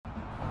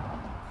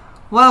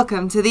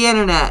Welcome to the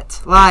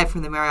Internet, live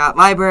from the Marriott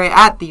Library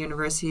at the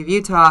University of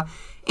Utah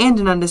and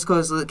an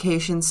undisclosed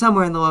location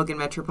somewhere in the Logan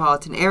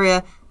metropolitan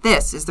area.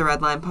 This is the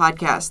Red Line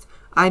Podcast.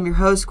 I'm your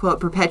host, quote,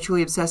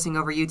 perpetually obsessing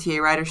over UTA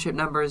ridership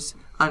numbers,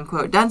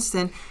 unquote,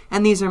 Dunstan,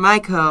 and these are my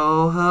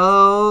co-hosts...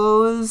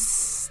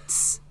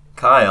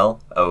 Kyle,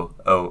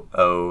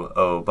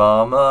 Obama,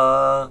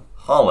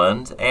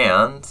 Holland,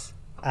 and...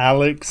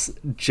 Alex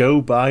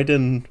Joe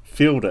Biden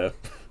Fielder.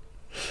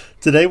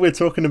 Today we're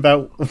talking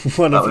about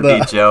one of the... That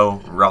would be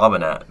Joe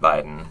Robinette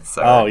Biden,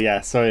 sorry. Oh, yeah,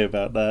 sorry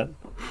about that.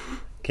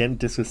 Can't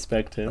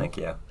disrespect him. Thank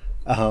you.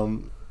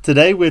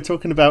 Today we're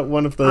talking about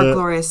one of the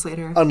glorious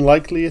leader.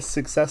 Unlikeliest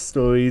success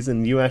stories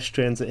in U.S.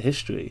 transit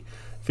history,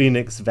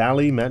 Phoenix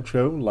Valley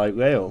Metro Light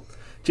Rail.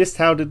 Just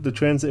how did the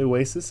transit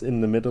oasis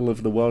in the middle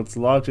of the world's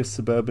largest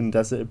suburban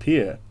desert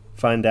appear?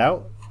 Find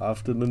out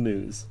after the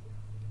news.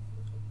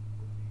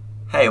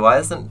 Hey, why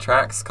isn't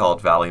TRAX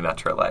called Valley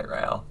Metro Light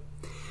Rail?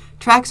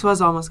 TRAX was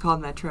almost called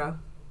Metro.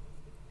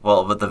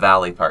 Well, but the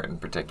Valley part in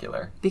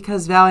particular.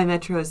 Because Valley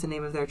Metro is the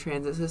name of their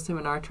transit system,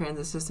 and our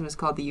transit system is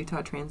called the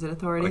Utah Transit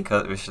Authority.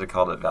 We should have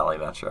called it Valley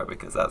Metro,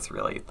 because that's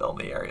really the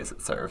only areas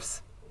it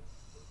serves.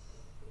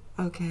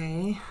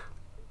 Okay.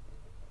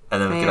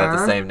 And then we could have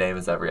the same name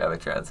as every other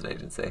transit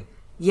agency.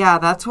 Yeah,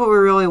 that's what we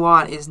really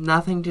want, is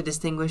nothing to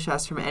distinguish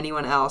us from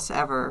anyone else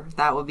ever.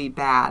 That would be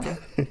bad.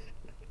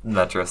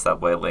 Metro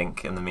Subway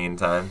Link in the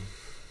meantime.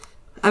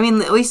 I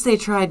mean, at least they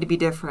tried to be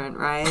different,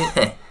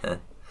 right?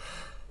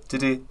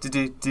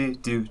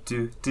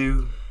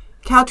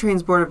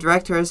 Caltrain's board of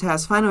directors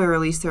has finally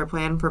released their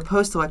plan for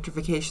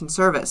post-electrification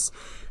service.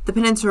 The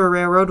Peninsula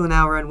Railroad will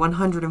now run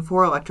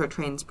 104 electro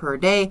trains per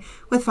day,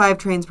 with 5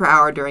 trains per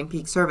hour during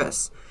peak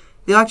service.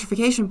 The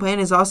electrification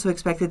plan is also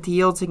expected to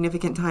yield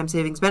significant time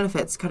savings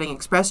benefits, cutting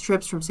express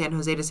trips from San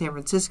Jose to San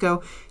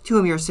Francisco to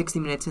a mere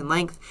 60 minutes in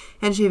length,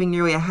 and shaving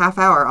nearly a half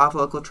hour off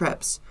local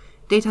trips.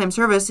 Daytime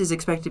service is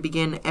expected to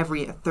begin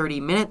every 30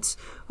 minutes,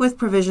 with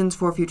provisions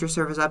for future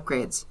service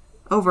upgrades.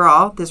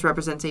 Overall, this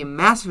represents a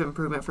massive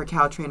improvement for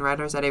Caltrain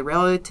riders at a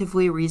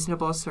relatively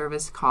reasonable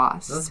service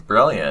cost. That's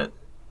brilliant.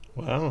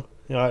 Wow.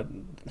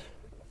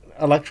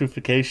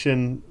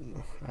 Electrification,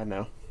 I don't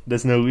know.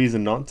 There's no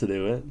reason not to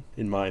do it,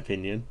 in my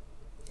opinion.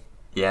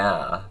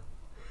 Yeah.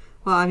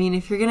 Well, I mean,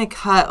 if you're going to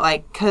cut,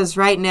 because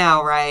right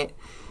now, right,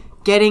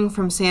 getting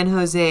from San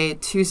Jose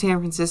to San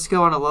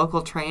Francisco on a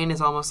local train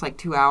is almost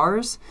 2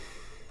 hours.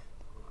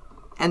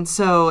 And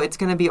so it's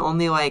going to be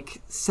only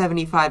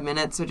 75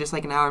 minutes, so just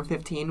an hour and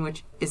 15,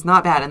 which is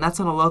not bad, and that's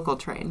on a local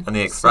train. And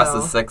the express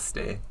is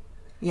 60.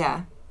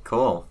 Yeah.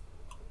 Cool.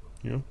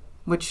 Yeah.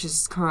 Which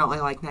is currently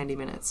 90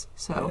 minutes.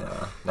 So.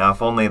 Yeah. Now,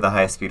 if only the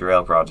high-speed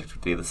rail project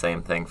would do the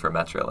same thing for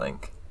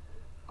Metrolink.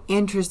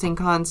 Interesting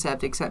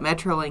concept, except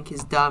Metrolink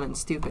is dumb and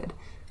stupid.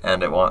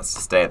 And it wants to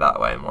stay that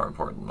way, more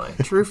importantly.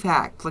 True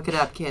fact. Look it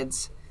up,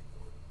 kids.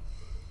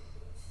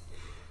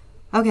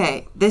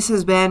 Okay, this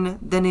has been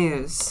the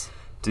news.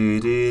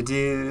 Do.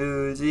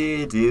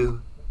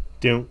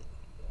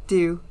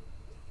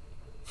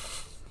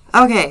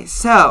 Okay,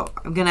 so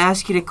I'm going to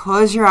ask you to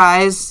close your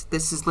eyes.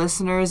 This is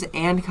listeners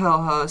and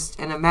co-host,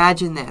 and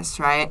imagine this,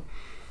 right?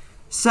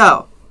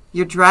 So,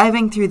 you're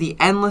driving through the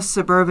endless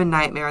suburban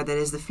nightmare that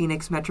is the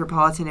Phoenix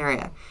metropolitan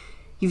area.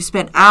 You've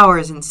spent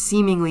hours in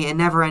seemingly a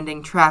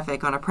never-ending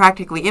traffic on a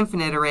practically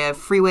infinite array of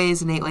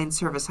freeways and 8-lane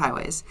service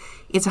highways.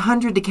 It's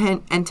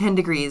 110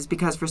 degrees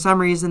because for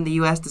some reason the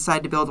U.S.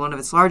 decided to build one of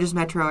its largest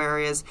metro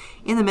areas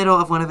in the middle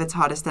of one of its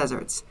hottest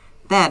deserts.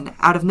 Then,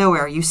 out of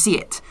nowhere, you see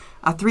it.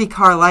 A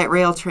 3-car light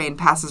rail train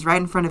passes right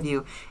in front of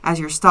you as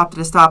you're stopped at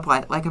a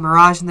stoplight, like a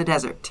mirage in the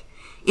desert.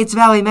 It's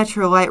Valley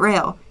Metro Light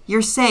Rail.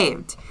 You're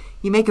saved.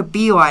 You make a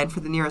beeline for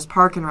the nearest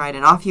park and ride,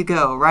 and off you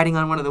go, riding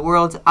on one of the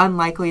world's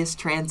unlikeliest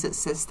transit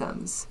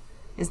systems.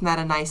 Isn't that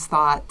a nice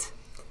thought?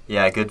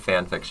 Yeah, good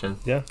fan fiction.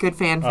 Yeah. Good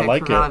fanfic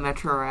like for Valley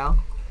Metro Rail.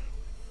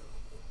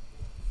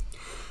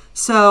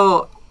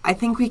 So, I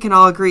think we can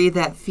all agree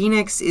that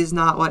Phoenix is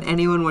not what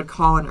anyone would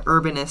call an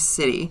urbanist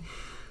city.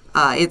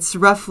 It's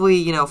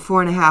roughly,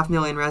 4.5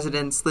 million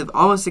residents live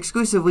almost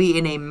exclusively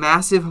in a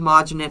massive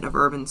homogenate of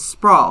urban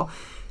sprawl,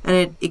 and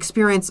it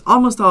experienced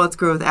almost all its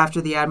growth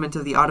after the advent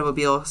of the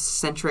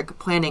automobile-centric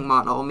planning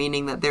model,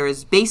 meaning that there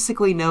is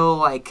basically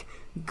no,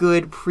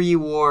 good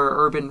pre-war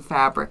urban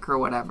fabric or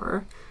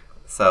whatever.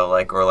 So,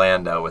 like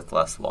Orlando with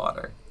less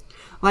water.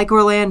 Like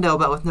Orlando,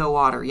 but with no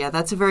water. Yeah,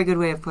 that's a very good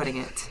way of putting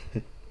it.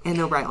 And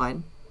no bright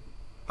line.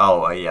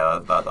 Oh, yeah,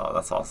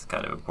 that's also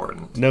kind of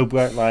important. No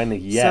bright line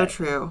yet. So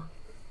true.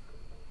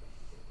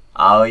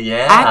 Oh,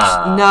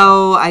 yeah.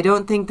 No, I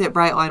don't think that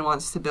Brightline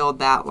wants to build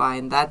that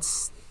line.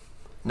 That's...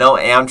 No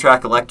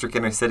Amtrak Electric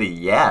Intercity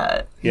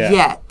yet. Yeah.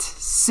 Yet.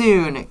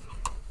 Soon.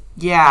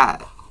 Yeah.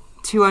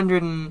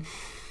 200 and...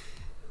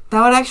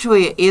 That one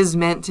actually is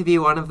meant to be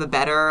one of the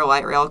better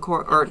light rail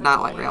or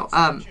not light rail.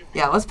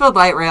 Yeah, let's build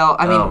light rail.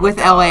 I mean, with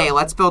God. LA,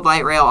 let's build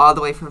light rail all the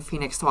way from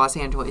Phoenix to Los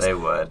Angeles. They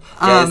would.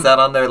 Yeah, is that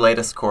on their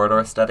latest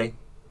corridor study?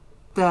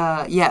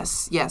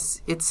 Yes.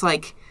 It's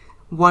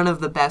one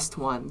of the best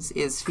ones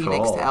is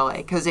Phoenix Cool. to LA,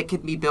 because it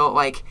could be built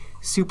like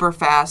super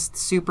fast,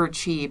 super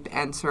cheap,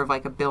 and serve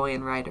like 1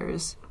 billion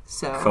riders.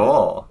 So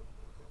Cool.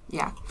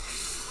 yeah.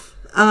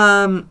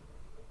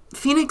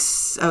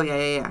 Phoenix. Oh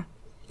yeah.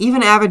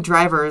 Even avid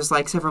drivers,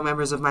 like several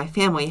members of my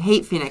family,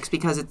 hate Phoenix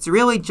because it's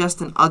really just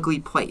an ugly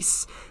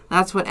place.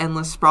 That's what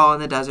endless sprawl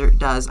in the desert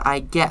does, I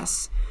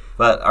guess.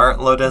 But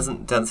aren't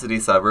low-density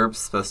suburbs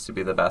supposed to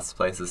be the best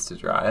places to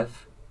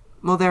drive?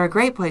 Well, they're a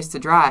great place to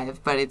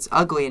drive, but it's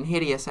ugly and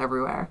hideous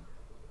everywhere.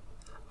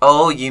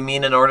 Oh, you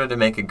mean in order to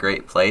make a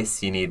great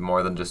place, you need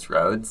more than just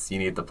roads? You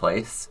need the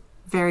place?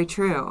 Very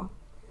true.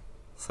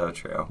 So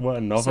true. What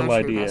a novel So true,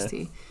 idea.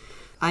 bestie.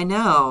 I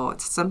know.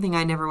 It's something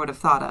I never would have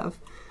thought of.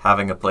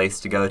 Having a place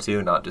to go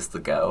to, not just the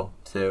go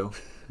to.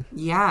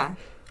 Yeah.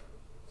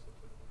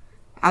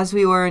 As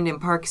we learned in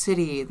Park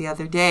City the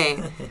other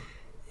day,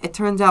 it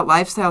turns out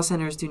lifestyle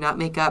centers do not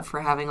make up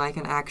for having like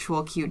an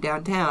actual cute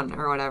downtown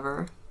or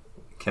whatever.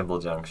 Kimball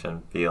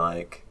Junction, be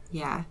like.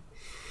 Yeah.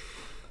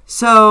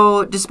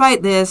 So,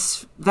 despite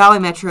this, Valley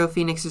Metro,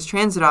 Phoenix's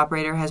transit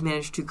operator, has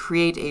managed to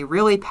create a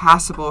really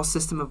passable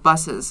system of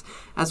buses,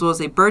 as well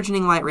as a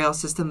burgeoning light rail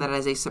system that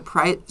has a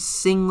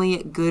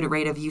surprisingly good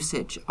rate of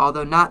usage,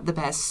 although not the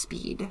best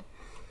speed.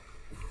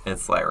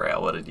 It's light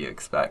rail, what did you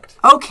expect?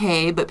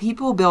 Okay, but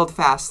people build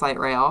fast light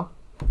rail.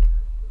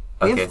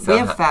 We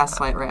have fast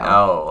light rail.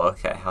 Oh,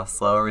 okay. How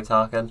slow are we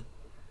talking?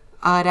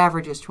 It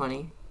averages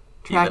 20.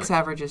 Trax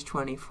averages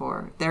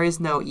 24. There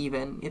is no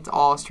even. It's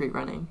all street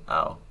running.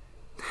 Oh.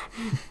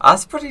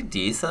 That's pretty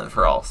decent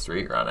for all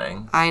street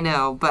running. I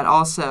know, but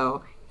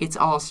also, it's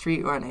all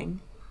street running.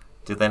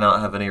 Do they not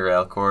have any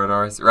rail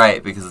corridors?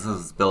 Right, because this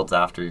was built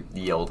after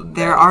the olden days.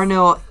 There are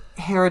no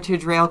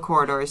heritage rail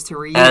corridors to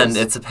reuse. And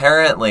it's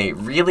apparently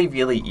really,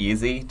 really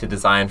easy to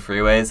design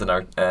freeways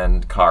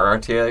and car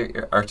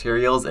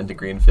arterials into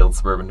greenfield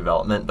suburban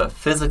development, but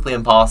physically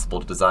impossible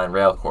to design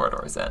rail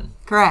corridors in.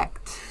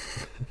 Correct.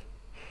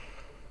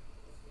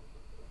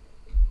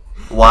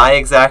 Why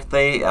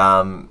exactly?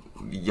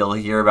 You'll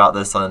hear about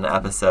this on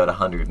episode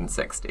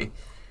 160.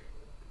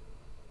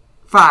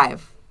 5.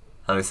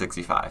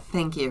 165.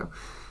 Thank you.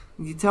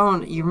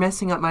 You're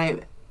messing up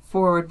my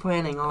forward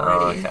planning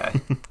already. Oh, okay.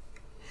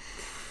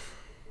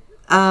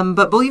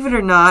 But believe it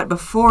or not,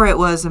 before it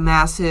was a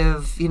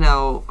massive,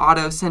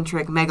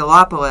 auto-centric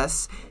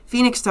megalopolis,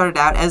 Phoenix started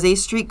out as a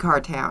streetcar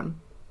town.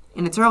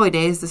 In its early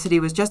days, the city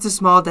was just a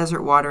small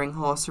desert watering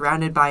hole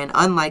surrounded by an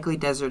unlikely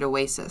desert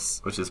oasis.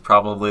 Which is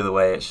probably the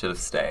way it should have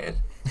stayed.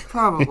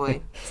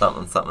 Probably.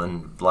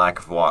 something, lack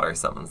of water,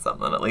 something.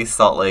 At least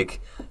Salt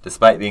Lake,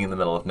 despite being in the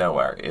middle of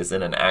nowhere, is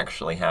in an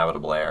actually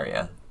habitable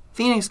area.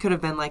 Phoenix could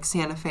have been like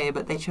Santa Fe,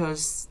 but they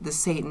chose the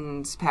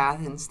Satan's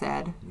path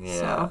instead.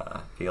 Yeah, I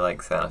feel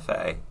like Santa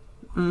Fe.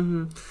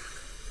 Mm-hmm.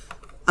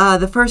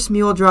 The first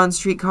mule-drawn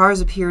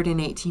streetcars appeared in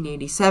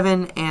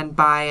 1887, and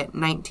by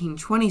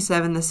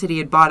 1927, the city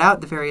had bought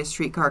out the various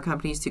streetcar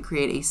companies to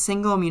create a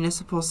single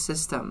municipal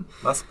system.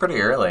 That's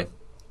pretty early.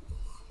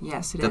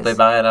 Yes, it is. Did they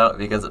buy it out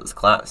because it was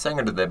collapsing,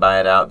 or did they buy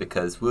it out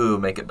because, woo,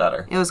 make it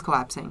better? It was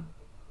collapsing.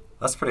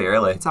 That's pretty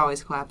early. It's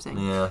always collapsing.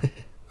 Yeah.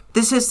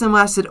 This system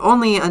lasted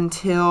only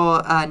until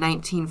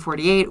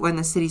 1948, when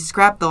the city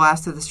scrapped the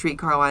last of the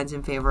streetcar lines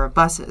in favor of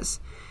buses.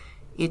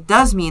 It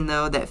does mean,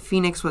 though, that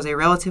Phoenix was a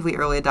relatively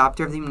early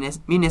adopter of the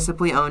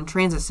municipally owned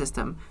transit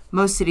system.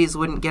 Most cities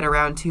wouldn't get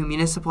around to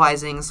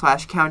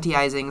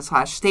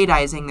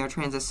municipalizing/countyizing/statizing their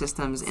transit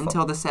systems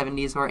until the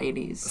 70s or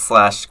 80s.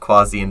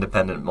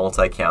 /quasi-independent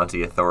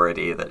multi-county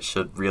authority that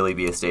should really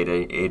be a state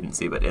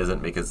agency but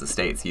isn't because the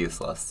state's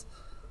useless.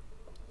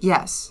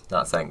 Yes.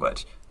 Not saying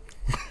which.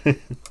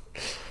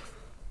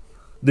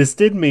 This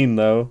did mean,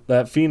 though,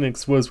 that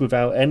Phoenix was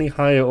without any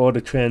higher order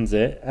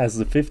transit as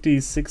the 50s,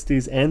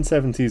 60s, and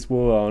 70s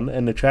wore on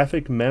and the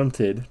traffic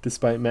mounted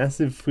despite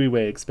massive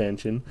freeway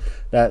expansion,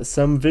 that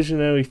some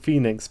visionary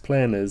Phoenix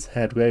planners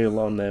had rail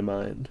on their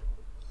mind.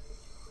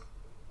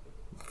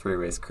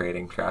 Freeways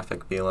creating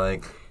traffic be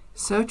like.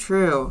 So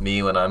true.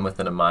 Me when I'm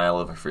within a mile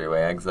of a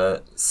freeway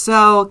exit.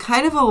 So,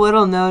 kind of a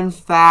little known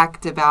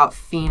fact about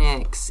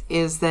Phoenix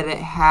is that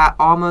it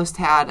almost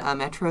had a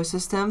metro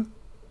system.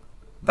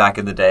 Back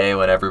in the day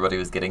when everybody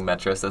was getting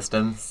metro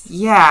systems?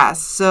 Yeah,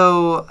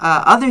 so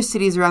other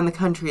cities around the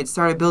country had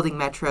started building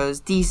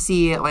metros: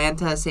 D.C.,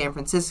 Atlanta, San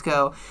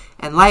Francisco,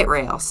 and light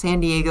rail: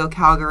 San Diego,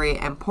 Calgary,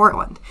 and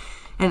Portland.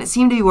 And it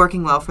seemed to be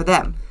working well for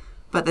them.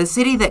 But the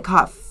city that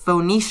caught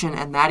Phoenician,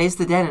 and that is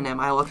the demonym,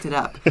 I looked it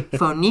up,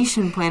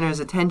 Phoenician planners'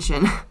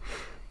 attention.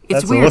 It's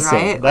That's weird, awesome.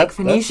 right? That's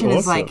Phoenician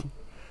is awesome. like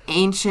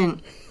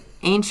ancient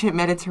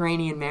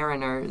Mediterranean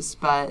mariners,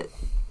 but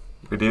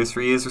Reduce,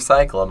 reuse,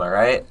 recycle, am I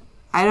right?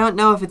 I don't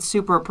know if it's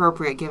super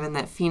appropriate given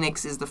that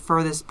Phoenix is the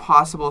furthest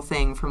possible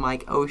thing from,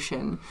 like,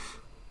 ocean.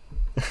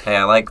 Hey,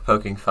 I like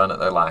poking fun at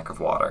their lack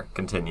of water.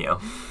 Continue.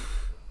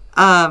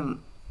 The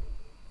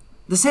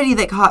city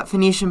that caught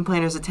Phoenician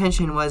planners'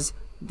 attention was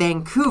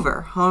Vancouver,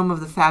 home of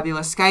the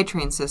fabulous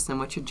SkyTrain system,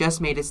 which had just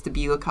made its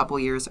debut a couple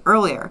years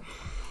earlier.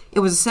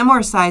 It was a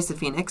similar size to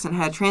Phoenix and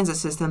had a transit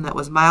system that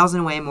was miles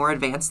and way more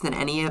advanced than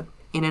any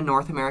in a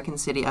North American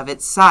city of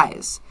its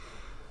size.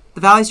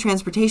 The Valley's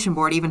Transportation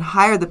Board even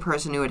hired the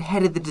person who had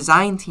headed the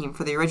design team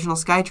for the original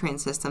SkyTrain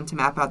system to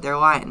map out their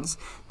lines.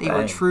 They were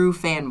Dang. true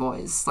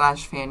fanboys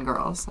 /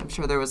 fangirls. I'm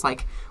sure there was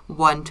like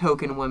one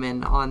token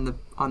woman on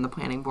the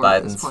planning board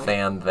at this Biden's point.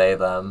 fan, they,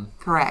 them,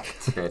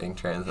 Correct. creating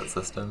transit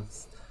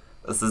systems.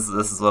 This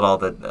is what all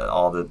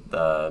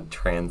the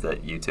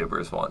transit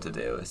YouTubers want to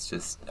do. Is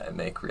just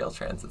make real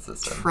transit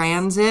systems.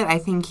 Transit? I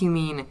think you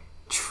mean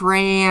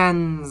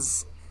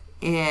trans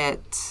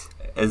it.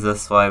 Is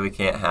this why we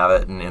can't have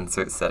it in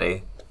Insert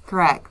City?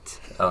 Correct.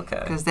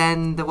 Okay. Because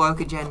then the woke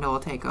agenda will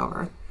take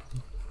over.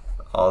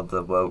 All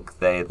the woke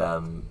they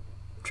them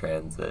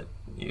transit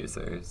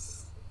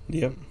users.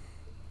 Yep.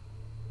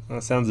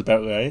 That sounds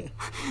about right.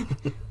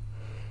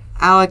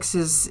 Alex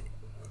is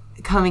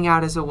coming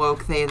out as a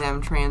woke they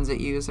them transit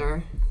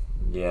user.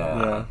 Yeah.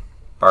 Yeah.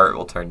 Bart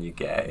will turn you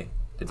gay.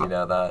 Did you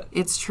know that?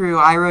 It's true.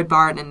 I rode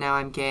Bart and now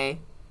I'm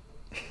gay.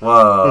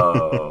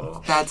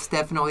 Whoa. That's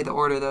definitely the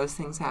order those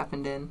things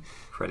happened in.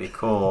 Pretty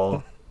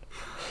cool.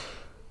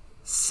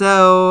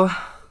 So,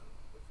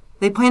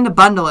 they plan to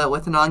bundle it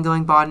with an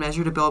ongoing bond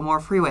measure to build more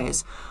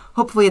freeways,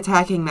 hopefully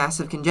attacking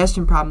massive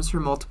congestion problems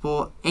from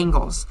multiple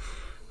angles.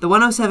 The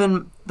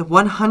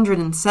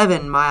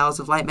 107 miles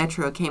of light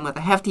metro came with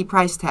a hefty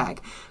price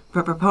tag,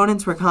 but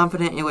proponents were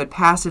confident it would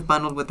pass if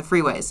bundled with the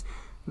freeways.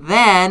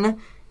 Then,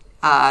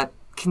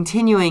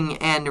 continuing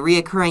and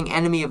reoccurring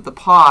enemy of the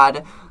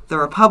pod, the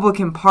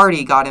Republican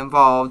Party got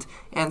involved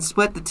and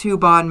split the two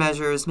bond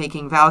measures,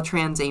 making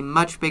Valtrans a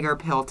much bigger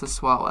pill to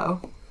swallow.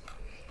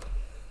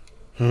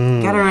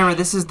 Gotta remember,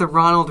 this is the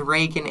Ronald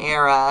Reagan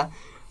era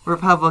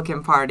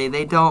Republican Party.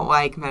 They don't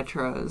like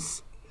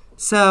metros.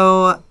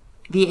 So,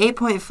 the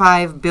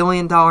 $8.5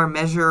 billion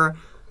Measure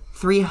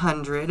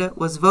 300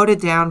 was voted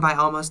down by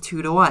almost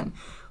 2-1,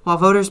 while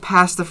voters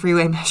passed the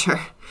freeway measure.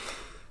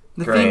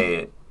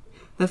 Great.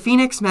 The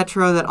Phoenix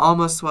Metro that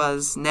almost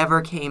was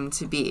never came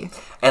to be.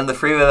 And the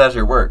freeway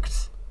measure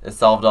worked. It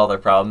solved all their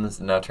problems,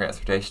 and now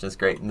transportation is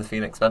great in the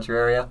Phoenix metro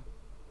area.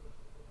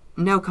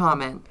 No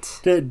comment.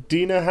 Do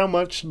you know how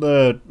much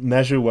the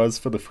measure was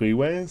for the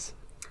freeways?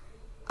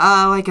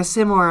 Like a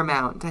similar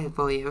amount, I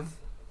believe.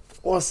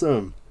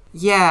 Awesome.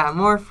 Yeah,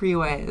 more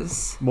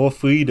freeways. More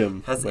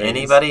freedom. Has ways.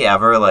 anybody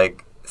ever,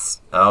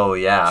 oh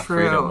yeah,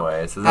 True. freedom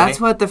ways. That's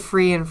what the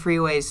free and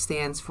freeways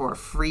stands for,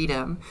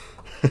 freedom.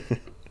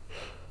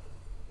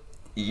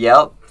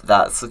 Yep,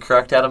 that's the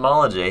correct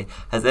etymology.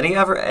 Has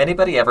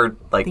anybody ever,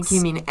 I think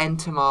you mean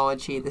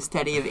entomology, the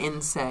study of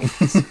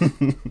insects.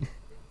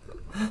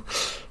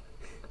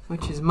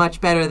 Which is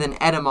much better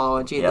than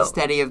etymology, the Yep.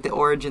 study of the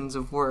origins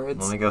of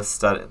words. Let me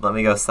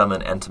go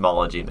summon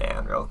entomology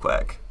man real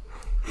quick.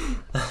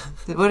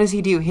 What does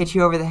he do? Hit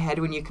you over the head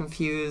when you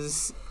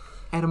confuse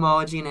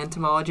etymology and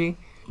entomology?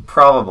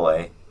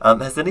 Probably.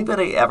 Has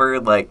anybody ever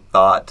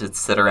thought to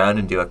sit around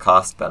and do a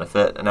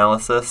cost-benefit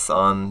analysis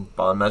on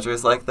bond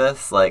measures like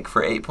this?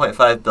 For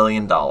 $8.5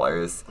 billion,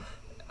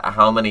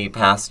 how many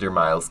passenger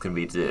miles can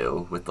we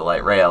do with the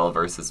light rail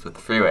versus with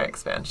the freeway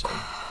expansion?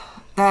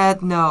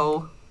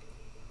 No.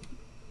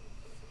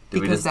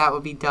 Because that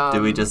would be dumb.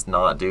 Do we just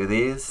not do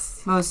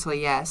these?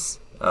 Mostly, yes.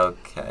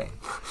 Okay.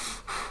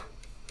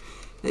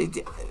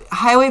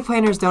 Highway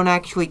planners don't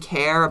actually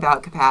care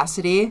about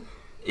capacity.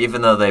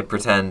 Even though they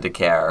pretend to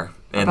care,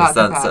 in the About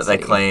sense that they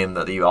capacity. claim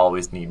that you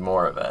always need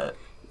more of it.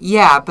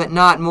 Yeah, but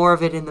not more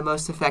of it in the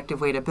most effective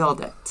way to build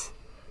it.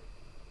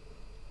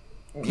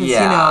 'Cause,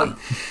 Yeah.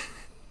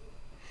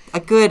 a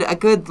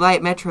good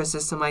light metro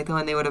system like the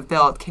one they would have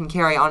built can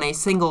carry on a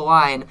single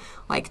line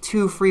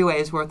 2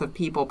 freeways worth of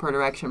people per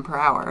direction per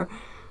hour.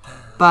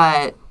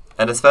 But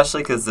And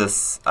especially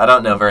because I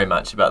don't know very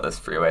much about this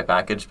freeway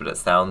package, but it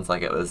sounds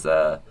like it was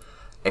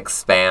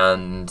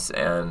expand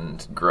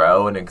and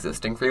grow an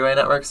existing freeway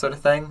network sort of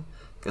thing.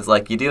 Because,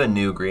 you do a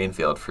new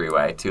greenfield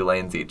freeway, 2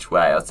 lanes each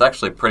way. That's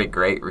actually pretty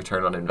great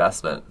return on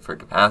investment for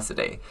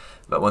capacity.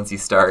 But once you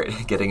start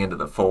getting into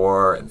the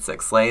 4 and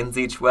 6 lanes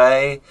each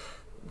way,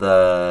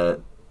 the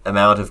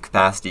amount of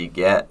capacity you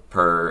get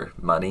per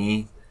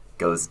money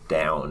goes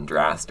down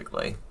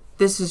drastically.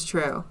 this is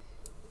true.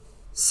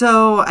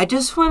 So I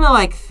just want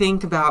to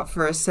think about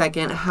for a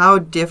second how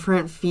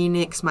different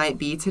Phoenix might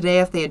be today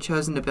if they had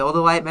chosen to build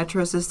a light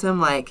metro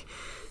system.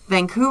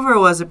 Vancouver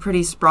was a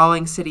pretty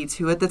sprawling city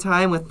too at the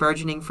time, with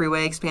burgeoning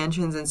freeway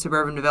expansions and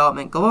suburban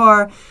development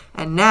galore,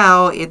 and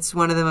now it's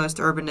one of the most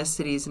urbanist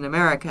cities in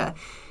America.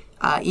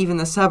 Even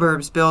the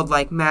suburbs build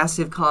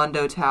massive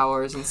condo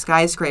towers and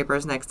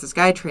skyscrapers next to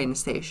SkyTrain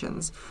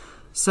stations.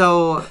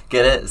 So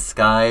Get it?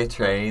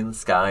 SkyTrain,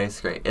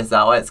 skyscraper. Is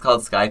that why it's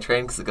called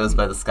SkyTrain? Because it goes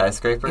by the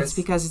skyscrapers? it's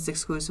because it's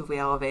exclusively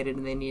elevated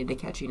and they needed a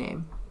catchy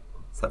name.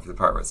 Except for the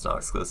part where it's not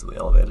exclusively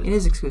elevated. It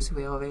is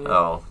exclusively elevated.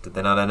 Oh, did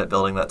they not end up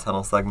building that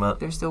tunnel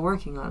segment? They're still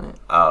working on it.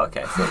 Oh,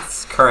 okay. So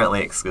it's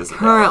currently exclusively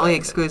Currently elevated.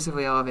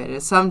 exclusively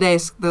elevated. Someday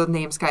the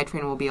name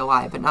SkyTrain will be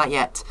alive, but not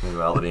yet.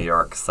 Meanwhile, the New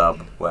York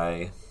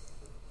subway.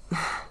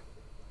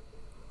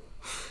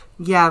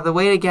 Yeah, the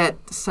way to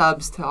get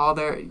subs to all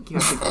their... You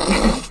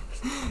have to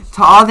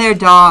to all their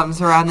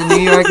DOMs around the New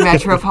York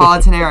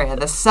metropolitan area.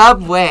 The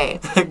subway,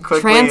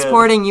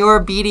 transporting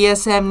your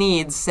BDSM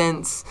needs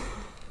since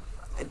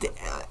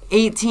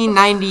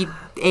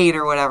 1898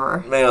 or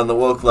whatever. Man, the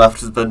woke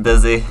left has been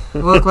busy.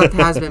 The woke left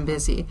has been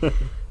busy.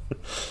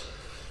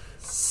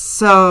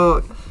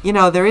 So,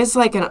 there is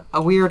like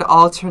a weird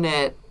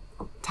alternate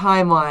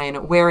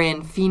timeline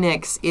wherein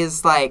Phoenix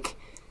is like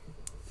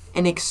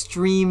an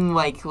extreme,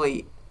 like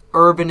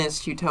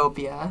urbanist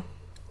utopia.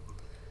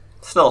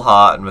 Still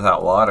hot and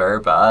without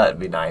water, but it'd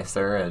be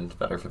nicer and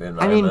better for the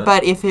environment.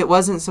 But if it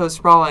wasn't so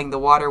sprawling, the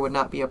water would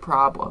not be a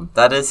problem.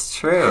 That is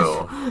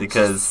true,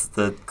 because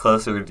the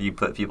closer you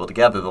put people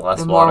together, the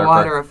less the water... more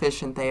water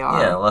efficient they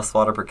are. Yeah, less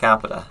water per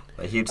capita.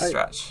 A huge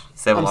stretch.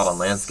 Save a lot on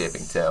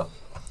landscaping, too.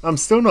 I'm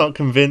still not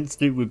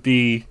convinced it would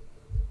be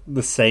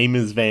the same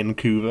as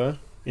Vancouver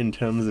in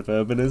terms of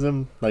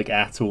urbanism,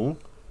 at all.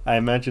 I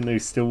imagine they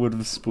still would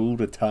have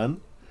spooled a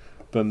ton,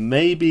 but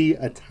maybe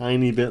a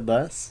tiny bit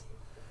less.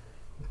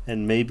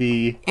 And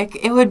maybe...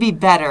 It would be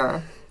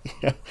better.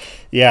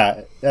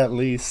 Yeah, at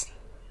least.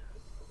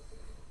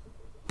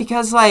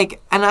 Because, and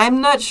I'm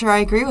not sure I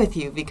agree with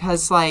you,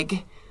 because,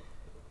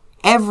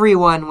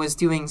 everyone was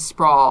doing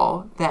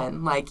sprawl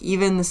then.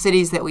 Even the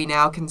cities that we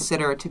now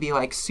consider to be,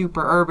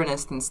 super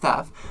urbanist and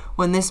stuff,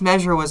 when this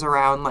measure was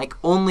around,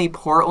 only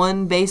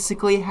Portland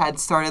basically had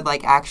started,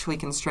 actually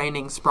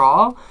constraining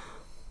sprawl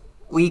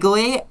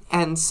legally.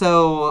 And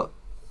so,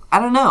 I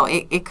don't know.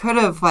 It could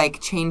have,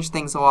 changed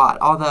things a lot,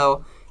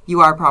 although... You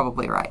are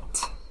probably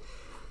right.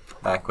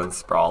 Back when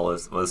sprawl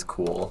was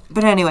cool.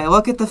 But anyway,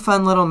 look at the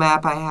fun little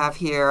map I have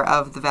here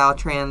of the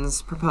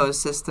Valtrans proposed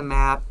system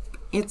map.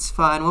 It's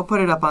fun. We'll put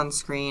it up on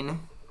screen.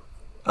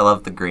 I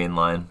love the green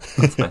line.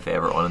 That's my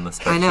favorite one in this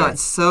picture. I know,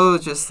 it's so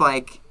just,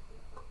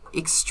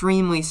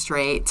 extremely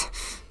straight.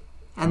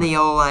 And the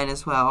yellow line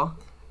as well.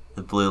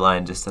 The blue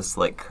line just has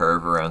to,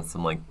 curve around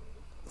some,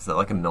 is that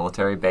a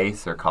military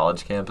base or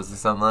college campus or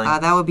something?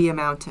 That would be a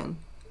mountain.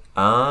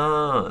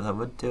 Oh, that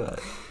would do it.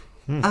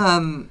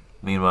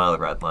 Meanwhile, the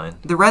red line.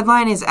 The red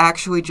line is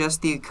actually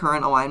just the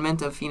current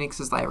alignment of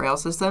Phoenix's light rail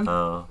system.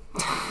 Oh.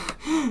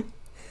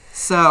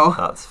 So...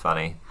 That's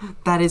funny.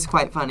 That is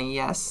quite funny,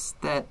 yes.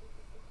 That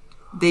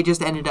they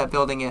just ended up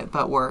building it,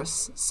 but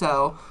worse.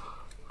 So...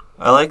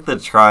 I like the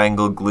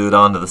triangle glued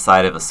onto the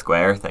side of a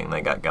square thing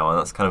they got going.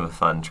 That's kind of a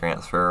fun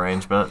transfer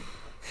arrangement.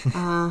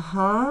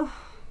 Uh-huh.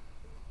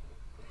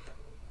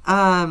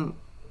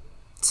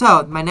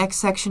 So, my next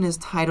section is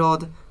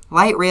titled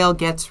Light Rail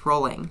Gets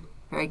Rolling.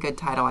 Very good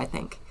title, I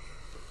think.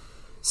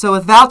 So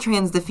with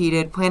Valtrans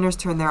defeated, planners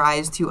turned their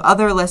eyes to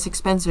other, less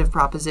expensive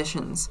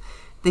propositions.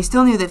 They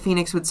still knew that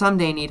Phoenix would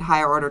someday need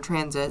higher-order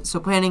transit,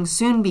 so planning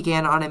soon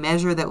began on a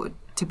measure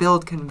to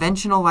build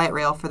conventional light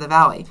rail for the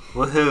valley.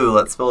 Woohoo,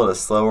 let's build a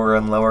slower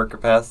and lower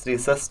capacity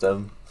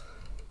system.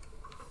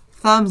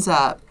 Thumbs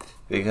up.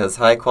 Because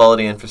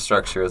high-quality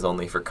infrastructure is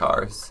only for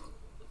cars.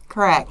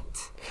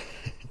 Correct.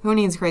 Who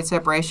needs great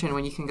separation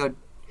when you can go,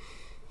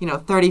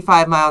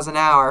 35 miles an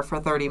hour for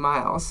 30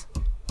 miles?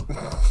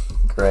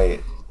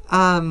 Great.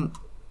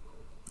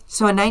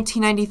 So in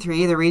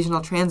 1993, the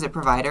regional transit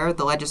provider,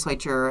 the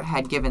legislature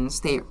had given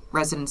state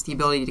residents the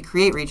ability to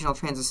create regional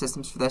transit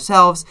systems for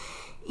themselves.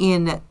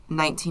 In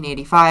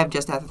 1985,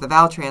 just after the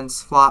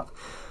Valtrans flop,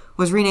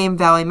 was renamed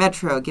Valley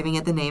Metro, giving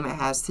it the name it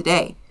has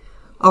today.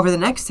 Over the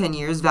next 10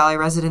 years, Valley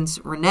residents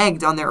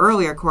reneged on their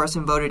earlier course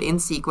and voted in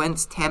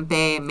sequence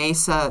Tempe,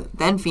 Mesa,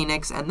 then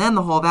Phoenix, and then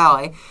the whole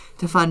valley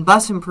to fund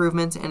bus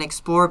improvements and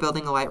explore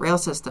building a light rail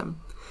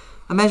system.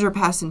 A measure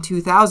passed in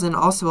 2000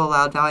 also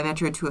allowed Valley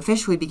Metro to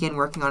officially begin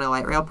working on a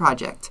light rail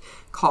project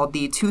called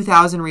the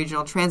 2000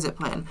 Regional Transit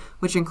Plan,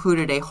 which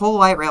included a whole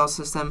light rail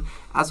system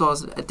as well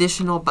as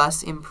additional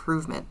bus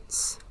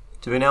improvements.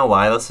 Do we know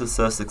why this was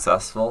so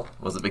successful?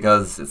 Was it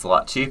because it's a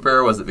lot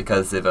cheaper? Was it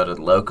because they voted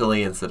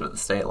locally instead of at the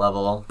state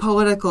level?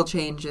 Political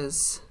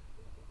changes.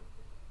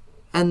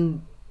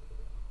 And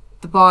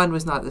the bond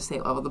was not at the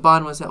state level. The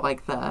bond was at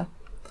the...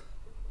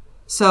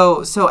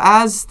 So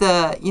as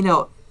the,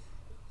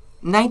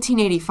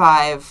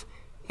 1985,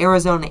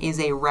 Arizona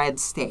is a red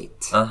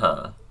state.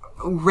 Uh-huh.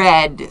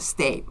 Red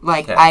state,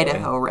 Okay.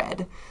 Idaho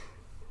red.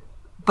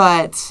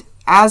 But...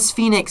 as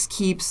Phoenix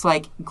keeps,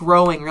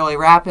 growing really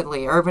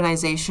rapidly,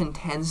 urbanization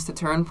tends to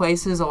turn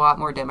places a lot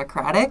more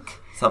democratic.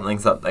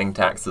 Something,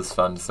 taxes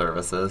fund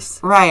services.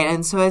 Right,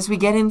 and so as we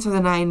get into the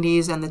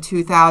 90s and the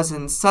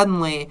 2000s,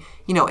 suddenly,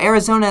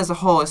 Arizona as a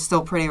whole is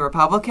still pretty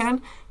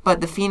Republican,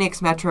 but the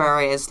Phoenix metro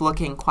area is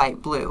looking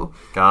quite blue.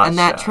 Gotcha. And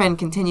that trend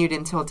continued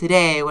until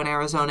today, when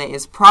Arizona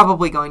is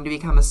probably going to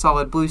become a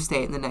solid blue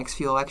state in the next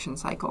few election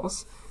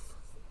cycles.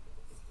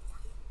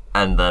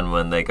 And then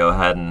when they go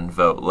ahead and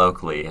vote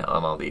locally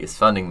on all these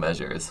funding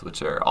measures,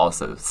 which are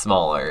also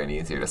smaller and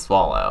easier to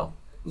swallow.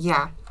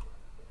 Yeah.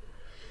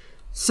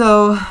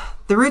 So,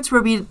 the routes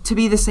were to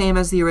be the same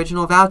as the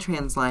original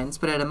Valtrans lines,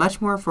 but at a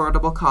much more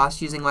affordable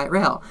cost using light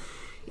rail.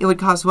 It would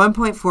cost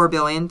 $1.4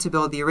 billion to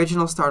build the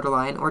original starter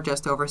line, or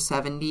just over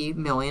 $70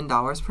 million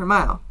per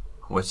mile.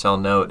 Which I'll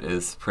note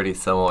is pretty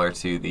similar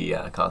to the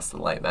cost of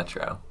the light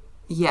metro.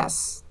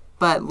 Yes.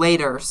 but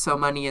later, so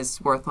money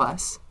is worth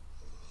less.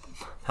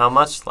 How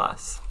much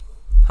less?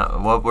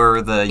 What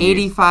were the...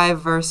 85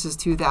 versus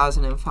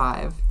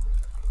 2005.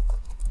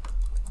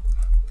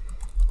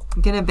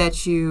 I'm going to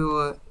bet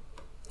you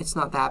it's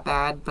not that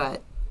bad,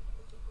 but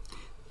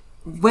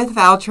with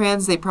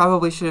Valtrans, they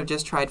probably should have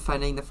just tried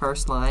funding the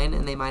first line,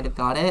 and they might have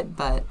got it,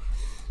 but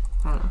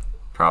I don't know.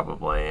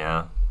 Probably,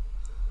 yeah.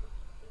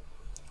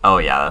 Oh,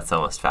 yeah, that's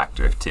almost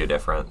factor of 2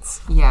 difference.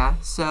 Yeah,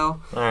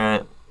 so All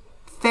right.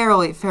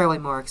 fairly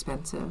more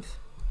expensive.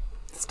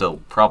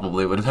 Still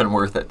probably would have been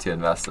worth it to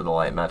invest in the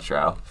light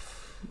metro.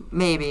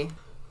 Maybe.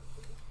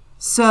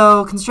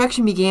 So,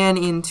 construction began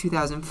in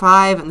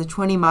 2005, and the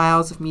 20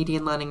 miles of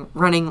median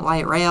running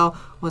light rail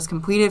was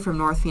completed from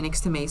North Phoenix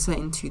to Mesa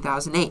in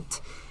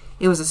 2008.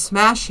 It was a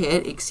smash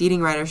hit,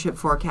 exceeding ridership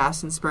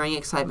forecasts and spurring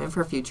excitement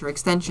for future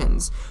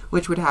extensions,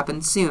 which would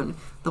happen soon.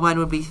 The line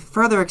would be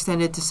further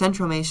extended to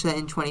Central Mesa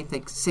in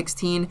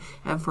 2016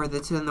 and further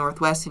to the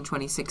Northwest in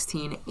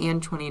 2016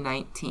 and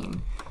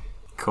 2019.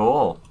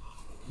 Cool.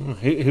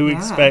 Who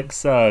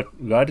expects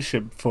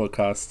ridership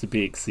forecasts to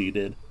be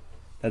exceeded?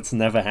 That's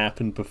never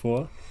happened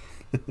before.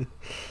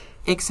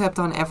 Except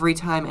on every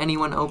time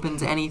anyone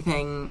opens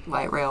anything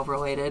light rail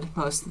related,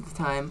 most of the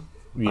time.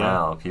 Yeah.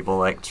 Wow, people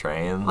like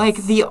trains. Like,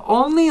 the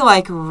only,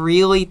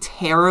 really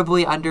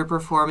terribly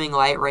underperforming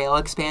light rail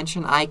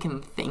expansion I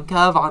can think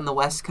of on the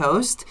West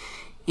Coast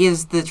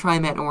is the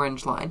TriMet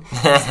Orange Line.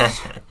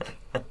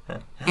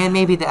 And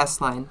maybe the S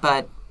Line,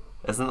 but...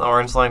 Isn't the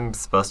Orange Line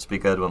supposed to be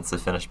good once they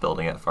finish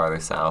building it farther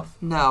south?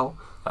 No.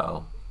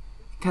 Oh.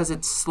 Because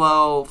it's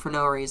slow for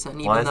no reason.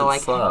 Even Why is though,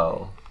 it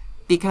slow?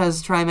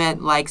 Because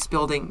TriMet likes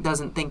building,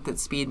 doesn't think that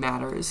speed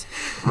matters.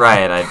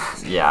 Right,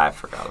 I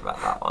forgot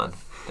about that one.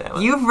 Damn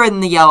it. You've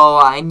ridden the Yellow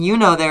Line. You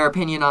know their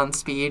opinion on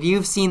speed.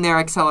 You've seen their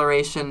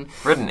acceleration.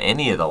 Ridden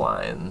any of the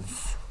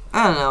lines.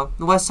 I don't know.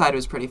 The West Side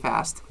was pretty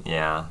fast.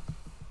 Yeah.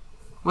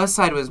 West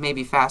Side was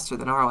maybe faster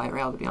than our light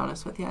rail, to be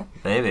honest with you.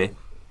 Maybe.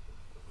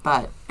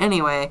 But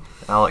anyway.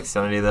 Alex,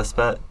 you want to do this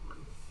bit?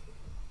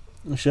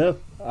 Sure.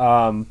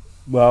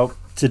 Well,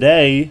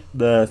 today,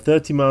 the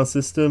 30-mile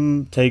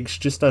system takes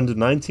just under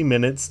 90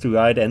 minutes to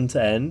ride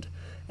end-to-end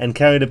and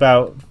carried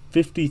about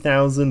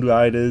 50,000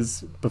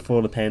 riders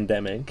before the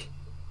pandemic.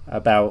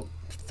 About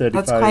 35,000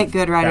 That's quite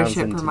good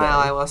ridership per today. mile,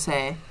 I will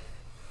say.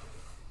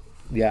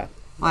 Yeah.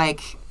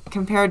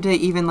 Compared to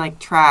even,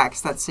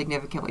 tracks, that's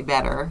significantly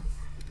better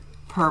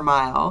per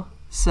mile.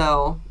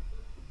 So,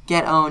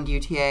 get owned,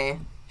 UTA.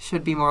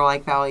 Should be more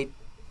like Valley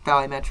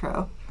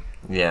Metro.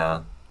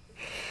 Yeah.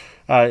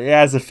 It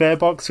has a fare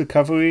box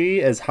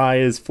recovery as high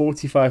as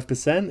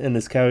 45% and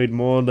has carried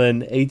more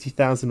than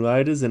 80,000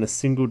 riders in a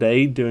single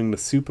day during the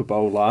Super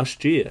Bowl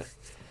last year,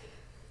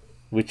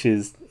 which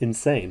is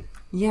insane.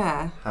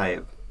 Yeah.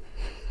 Hype.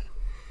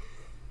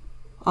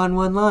 On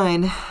one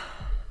line.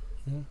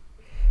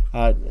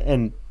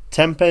 And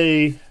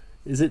Tempe,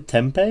 is it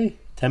Tempe?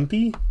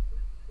 Tempe?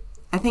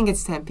 I think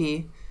it's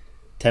Tempe.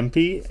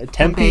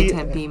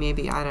 Tempe,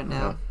 maybe. I don't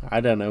know. I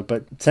don't know,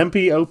 but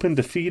Tempe opened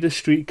a feeder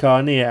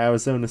streetcar near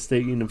Arizona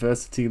State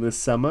University this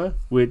summer,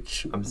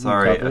 which I'm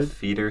sorry, we covered. a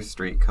feeder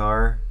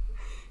streetcar?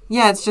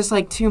 Yeah, it's just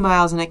 2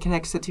 miles and it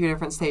connects to 2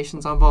 different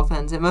stations on both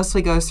ends. It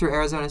mostly goes through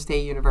Arizona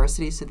State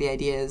University, so the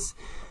idea is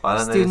Why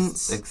don't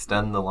students... they just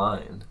extend the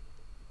line?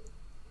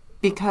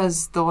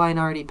 Because the line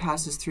already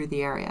passes through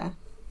the area.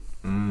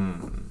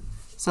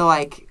 So,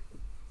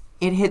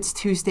 it hits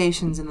 2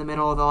 stations in the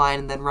middle of the line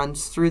and then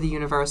runs through the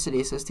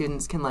university so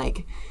students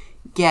can,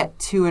 get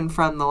to and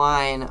from the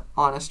line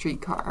on a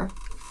streetcar.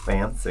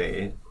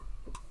 Fancy.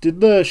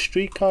 Did the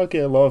streetcar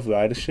get a lot of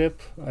ridership?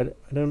 I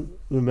don't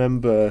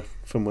remember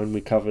from when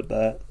we covered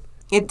that.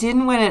 It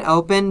didn't when it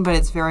opened, but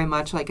it's very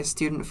much like a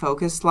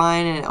student-focused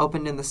line, and it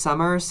opened in the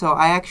summer, so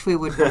I actually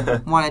would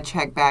want to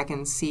check back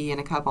and see in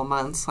a couple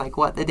months,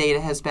 what the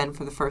data has been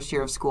for the first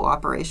year of school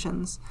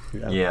operations.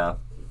 Yeah.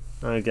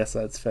 I guess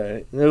that's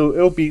fair.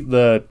 It'll beat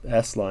the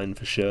S line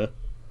for sure.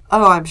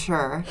 Oh, I'm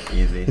sure.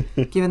 Easy.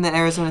 Given that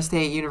Arizona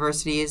State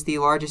University is the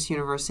largest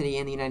university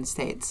in the United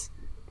States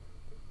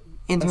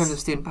in terms of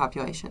student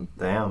population.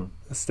 Damn.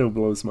 It still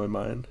blows my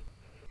mind.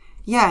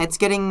 Yeah, it's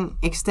getting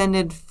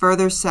extended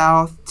further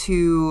south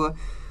to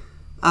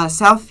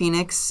South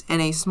Phoenix,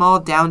 and a small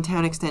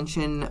downtown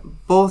extension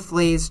both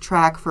lays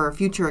track for a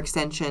future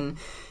extension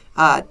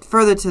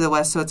further to the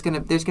west. So there's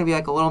gonna be a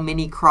little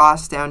mini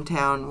cross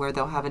downtown where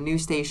they'll have a new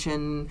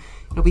station.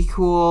 It'll be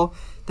cool.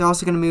 They're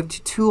also gonna move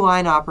to 2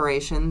 line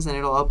operations, and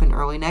it'll open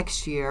early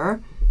next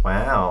year.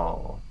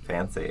 Wow.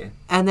 Fancy.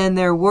 And then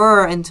there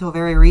were, until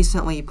very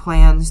recently,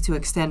 plans to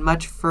extend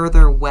much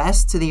further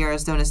west to the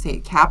Arizona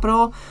State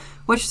Capitol,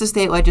 which the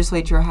state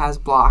legislature has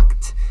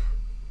blocked.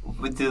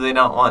 Do they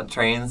not want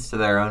trains to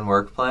their own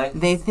workplace?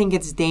 They think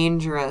it's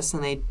dangerous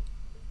and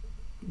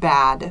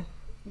bad.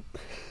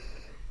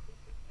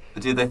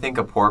 Do they think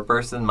a poor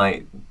person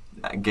might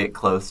get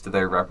close to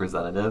their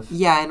representative?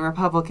 Yeah, and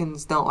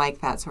Republicans don't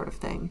like that sort of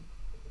thing.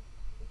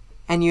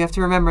 And you have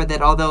to remember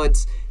that although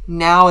it's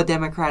now a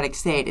Democratic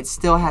state, it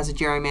still has a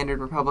gerrymandered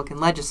Republican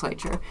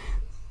legislature.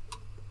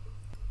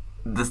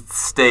 the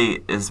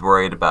state is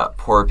worried about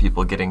poor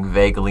people getting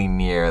vaguely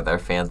near their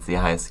fancy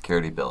high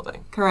security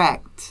building.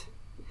 Correct.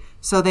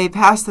 So they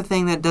passed the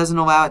thing that doesn't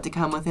allow it to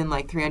come within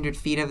like 300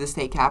 feet of the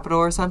state capitol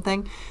or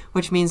something,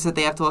 which means that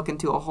they have to look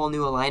into a whole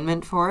new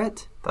alignment for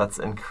it. That's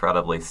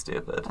incredibly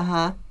stupid.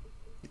 Uh-huh.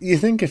 You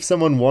think if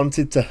someone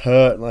wanted to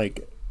hurt,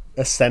 like,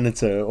 a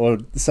senator or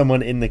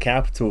someone in the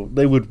Capitol,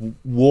 they would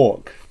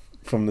walk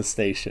from the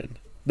station.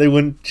 They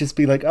wouldn't just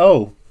be like,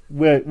 oh,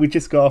 we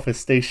just got off a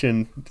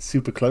station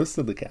super close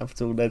to the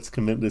Capitol, let's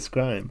commit this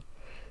crime.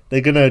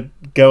 They're gonna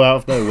go out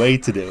of their way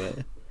to do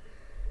it.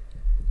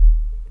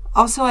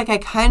 Also, like, I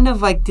kind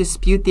of, like,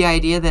 dispute the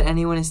idea that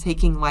anyone is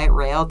taking light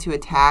rail to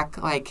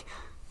attack, like,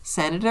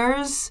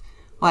 senators.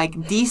 Like,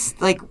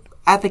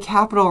 at the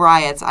Capitol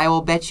riots, I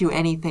will bet you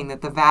anything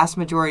that the vast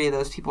majority of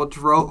those people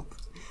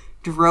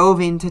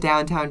drove into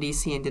downtown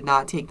D.C. and did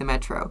not take the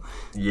metro.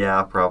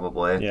 Yeah,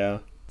 probably. Yeah.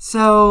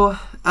 So,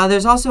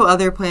 there's also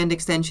other planned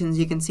extensions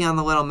you can see on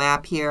the little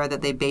map here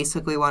that they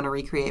basically want to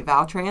recreate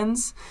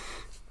Valtrans.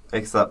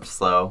 Except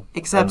slow.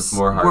 Except and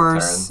more hard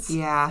worse. turns.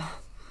 Yeah.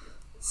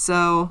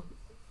 So,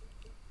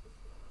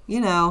 you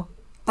know,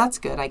 that's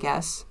good, I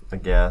guess. I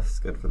guess.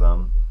 Good for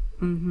them.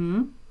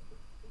 Mm-hmm.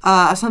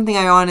 Something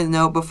I want to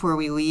note before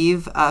we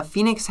leave,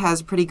 Phoenix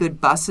has pretty good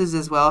buses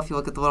as well, if you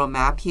look at the little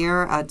map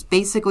here. It's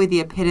basically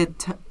the epitome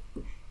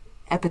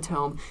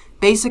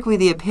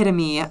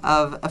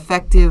of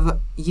effective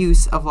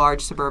use of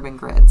large suburban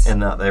grids.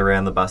 And that they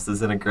ran the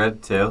buses in a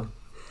grid, too.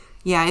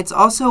 Yeah, it's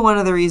also one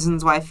of the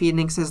reasons why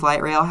Phoenix's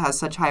light rail has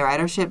such high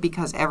ridership,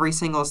 because every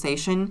single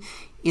station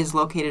is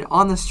located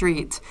on the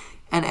street,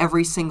 and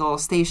every single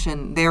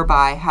station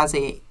thereby has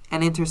an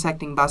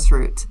intersecting bus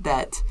route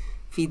that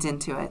feeds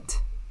into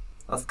it.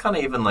 That's kind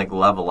of even like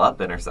level up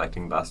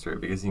intersecting bus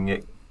route, because you can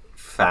get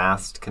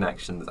fast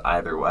connections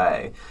either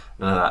way.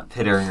 None of that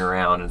pittering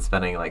around and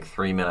spending like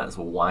 3 minutes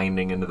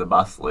winding into the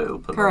bus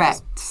loop. And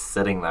Correct. Just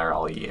sitting there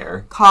all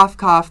year. Cough,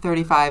 cough,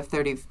 35,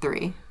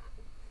 33.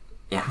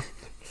 Yeah.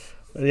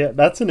 Yeah,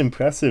 that's an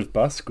impressive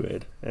bus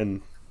grid,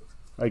 and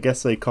I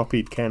guess they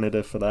copied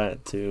Canada for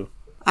that, too.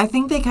 I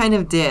think they kind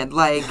of did.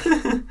 Like,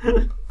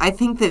 I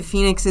think that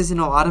Phoenix is in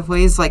a lot of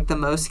ways like the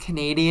most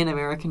Canadian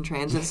American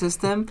transit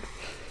system.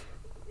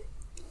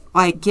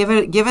 Like, give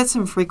it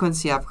some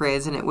frequency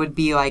upgrades and it would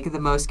be like the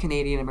most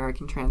Canadian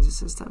American transit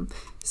system.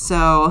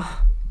 So,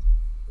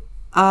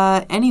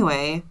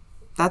 anyway,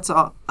 that's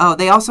all. Oh,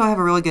 they also have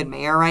a really good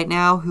mayor right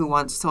now who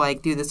wants to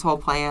like do this whole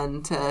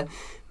plan to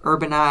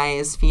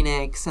urbanize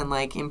Phoenix and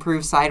like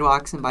improve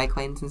sidewalks and bike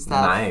lanes and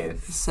stuff.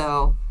 Nice.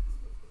 So,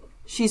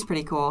 she's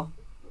pretty cool.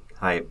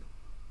 Hype.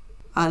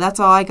 That's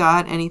all I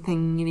got.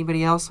 Anything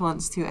anybody else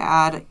wants to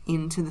add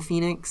into the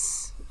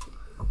Phoenix?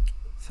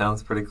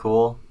 Sounds pretty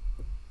cool.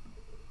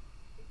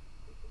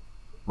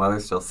 Weather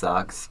still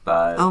sucks,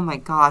 but... Oh my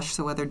gosh,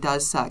 the weather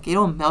does suck.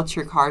 It'll melt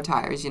your car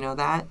tires, you know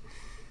that?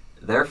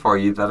 Therefore,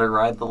 you better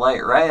ride the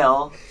light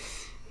rail.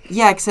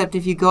 Yeah, except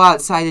if you go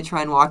outside to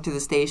try and walk to the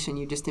station,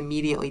 you just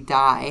immediately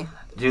die.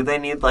 Do they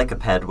need like a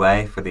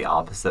pedway for the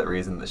opposite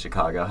reason that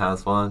Chicago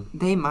has one?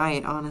 They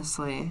might,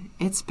 honestly.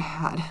 It's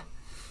bad.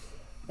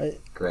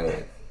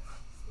 Great.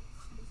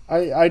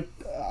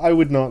 I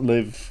would not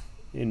live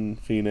in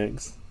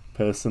Phoenix,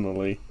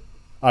 personally.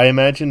 I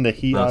imagine the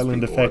heat Most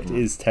island people effect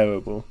wouldn't. is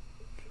terrible.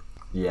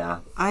 Yeah.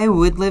 I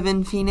would live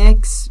in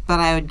Phoenix, but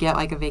I would get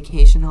like a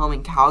vacation home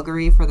in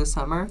Calgary for the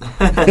summer.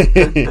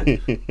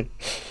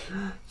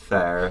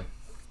 Fair.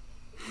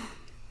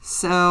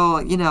 So,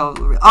 you know...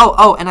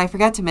 Oh, and I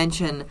forgot to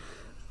mention...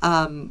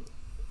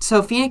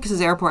 so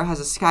Phoenix's airport has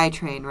a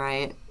SkyTrain,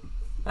 right?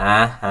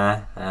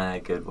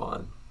 Good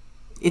one.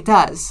 It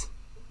does.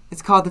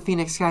 It's called the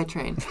Phoenix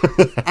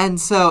SkyTrain. And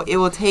so it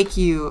will take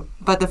you...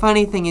 But the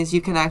funny thing is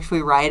you can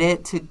actually ride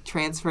it to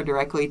transfer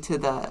directly to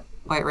the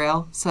light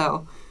rail.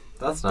 So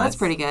That's nice. that's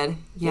pretty good.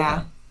 Yeah.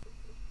 Yeah.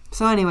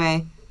 So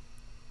anyway,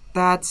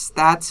 that's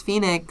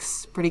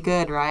Phoenix. Pretty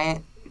good,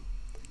 right?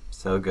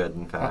 So good,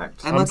 in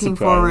fact. I'm I'm looking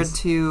forward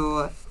surprised.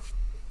 to...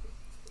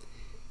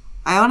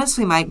 I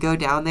honestly might go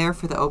down there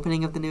for the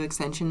opening of the new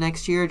extension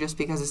next year just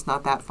because it's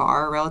not that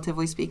far,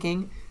 relatively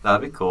speaking.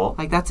 That'd be cool.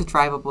 Like, that's a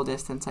drivable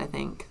distance, I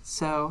think.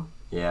 So,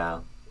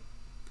 Yeah.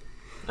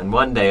 And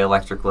one day,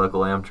 electric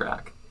local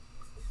Amtrak.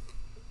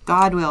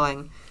 God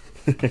willing.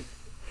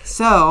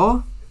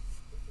 So,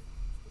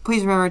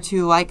 please remember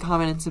to like,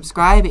 comment, and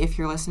subscribe if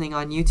you're listening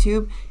on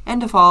YouTube,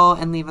 and to follow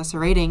and leave us a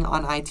rating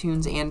on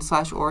iTunes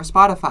and/or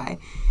Spotify.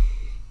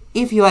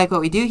 If you like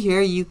what we do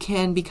here, you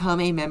can become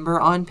a member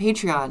on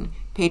Patreon.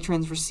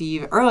 Patrons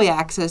receive early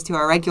access to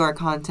our regular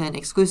content,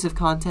 exclusive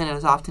content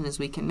as often as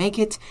we can make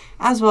it,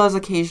 as well as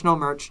occasional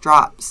merch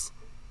drops,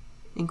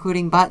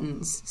 including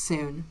buttons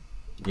soon.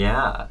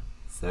 Yeah,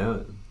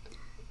 soon.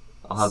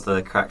 I'll have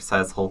the correct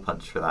size hole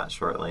punch for that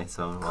shortly,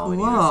 so all we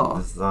need is Cool.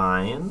 some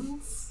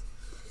designs.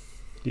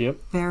 Yep.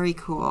 Very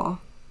cool.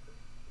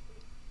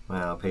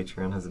 Wow,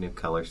 Patreon has a new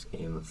color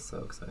scheme. That's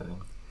so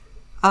exciting.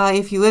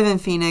 If you live in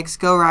Phoenix,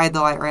 go ride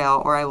the light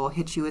rail or I will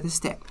hit you with a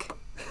stick.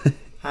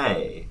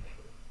 Hey.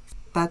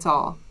 That's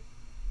all.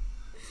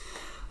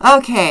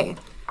 Okay.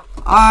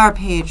 our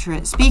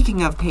patron.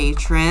 Speaking of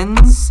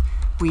patrons,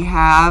 we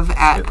have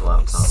at Good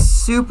luck, Tom.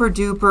 Super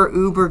Duper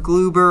Uber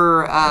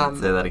Gloober.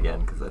 Say that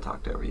again because I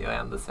talked over you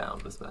and the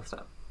sound was messed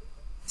up.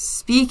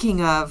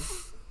 Speaking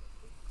of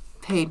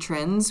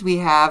patrons, we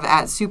have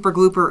at Super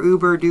Glooper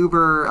Uber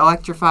Duber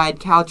Electrified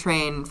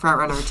Caltrain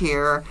Frontrunner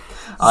tier,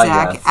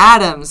 Zach yes.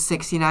 Adams,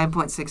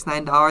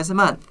 $69.69 a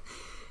month.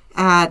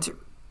 At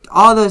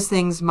all those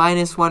things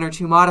minus one or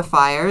two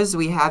modifiers,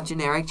 we have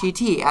Generic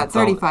GT at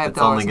 $35 It's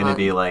only a going to month.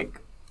 be like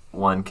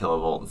 1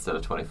 kilovolt instead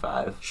of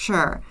 25.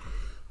 Sure.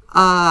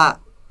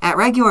 At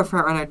regular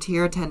Frontrunner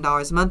tier,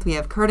 $10 a month, we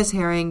have Curtis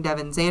Herring,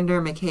 Devin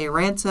Zander, McKay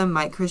Ransom,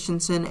 Mike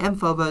Christensen, and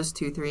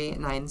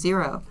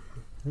Phobos2390.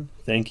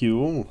 Thank you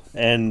all.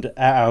 And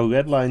at our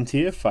Redline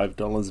tier,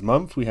 $5 a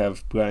month, we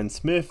have Brian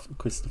Smith,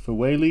 Christopher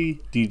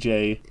Whaley,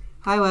 DJ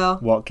Hi, Will.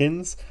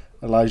 Watkins,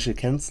 Elijah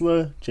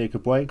Kensler,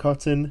 Jacob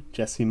Whitecotton,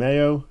 Jesse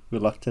Mayo,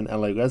 Reluctant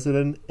LA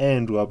Resident,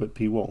 and Robert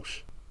P.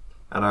 Walsh.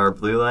 At our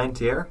Blue Line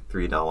tier,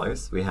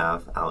 $3, we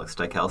have Alex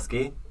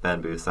Dykelski,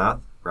 Ben Busath,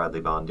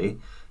 Bradley Bondi,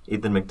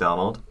 Ethan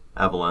McDonald,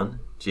 Evelyn,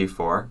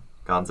 G4,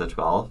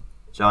 Gonza12,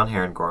 John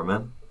Heron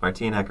Gorman,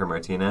 Martine Hecker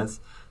Martinez,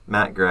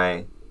 Matt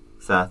Gray,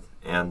 Seth,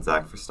 and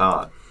Zach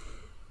Verstaat.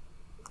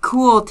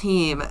 Cool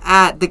team.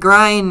 At the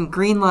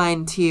Green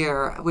Line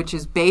tier, which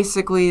is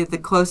basically the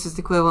closest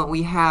equivalent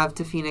we have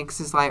to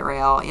Phoenix's light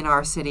rail in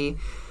our city,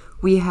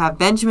 we have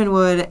Benjamin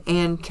Wood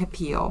and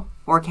Capel,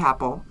 or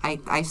Capel.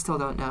 I still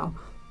don't know.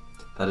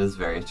 That is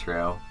very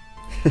true.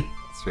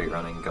 Street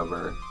running, go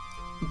Bird.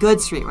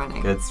 Good street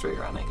running. Good street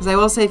running. Because I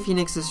will say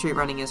Phoenix's street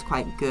running is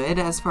quite good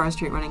as far as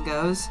street running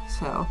goes.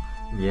 So,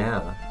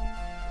 Yeah.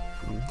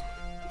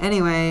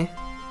 anyway,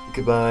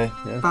 Goodbye.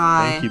 Yeah.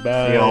 Bye. Thank you,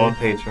 bye. See you all on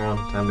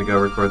Patreon. Time to go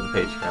record the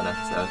Patreon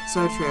episode.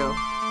 so true.